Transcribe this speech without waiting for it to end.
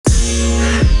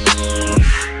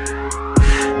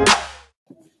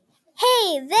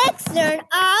Let's learn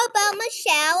all about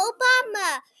Michelle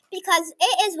Obama because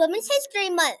it is Women's History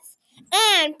Month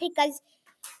and because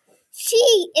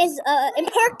she is an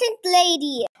important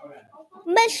lady.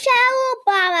 Michelle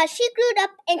Obama, she grew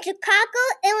up in Chicago,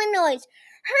 Illinois.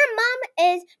 Her mom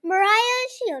is Mariah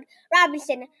Shield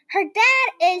Robinson. Her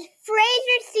dad is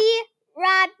Fraser C.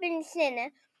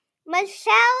 Robinson.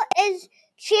 Michelle is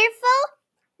cheerful,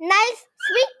 nice,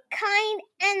 sweet, kind,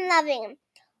 and loving.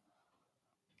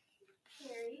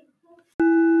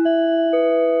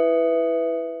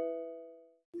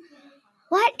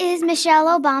 What is Michelle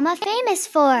Obama famous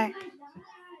for?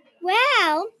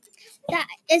 Well, that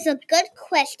is a good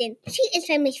question. She is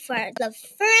famous for the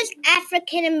first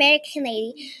African American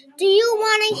lady. Do you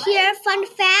want to hear fun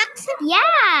facts?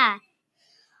 Yeah.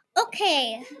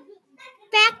 Okay.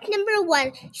 Fact number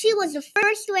 1. She was the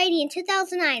first lady in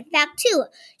 2009. Fact 2.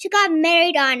 She got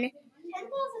married on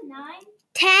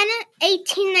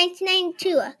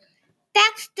 10/18/1992.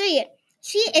 Fact 3.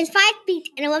 She is 5 feet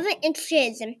and 11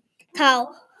 inches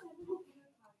tall.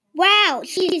 Wow,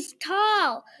 she's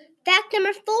tall. Fact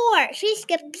number 4. She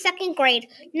skipped 2nd grade.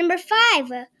 Number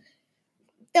 5.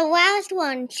 The last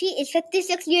one. She is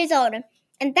 56 years old.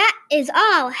 And that is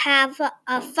all. Have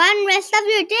a fun rest of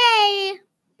your day.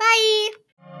 Bye.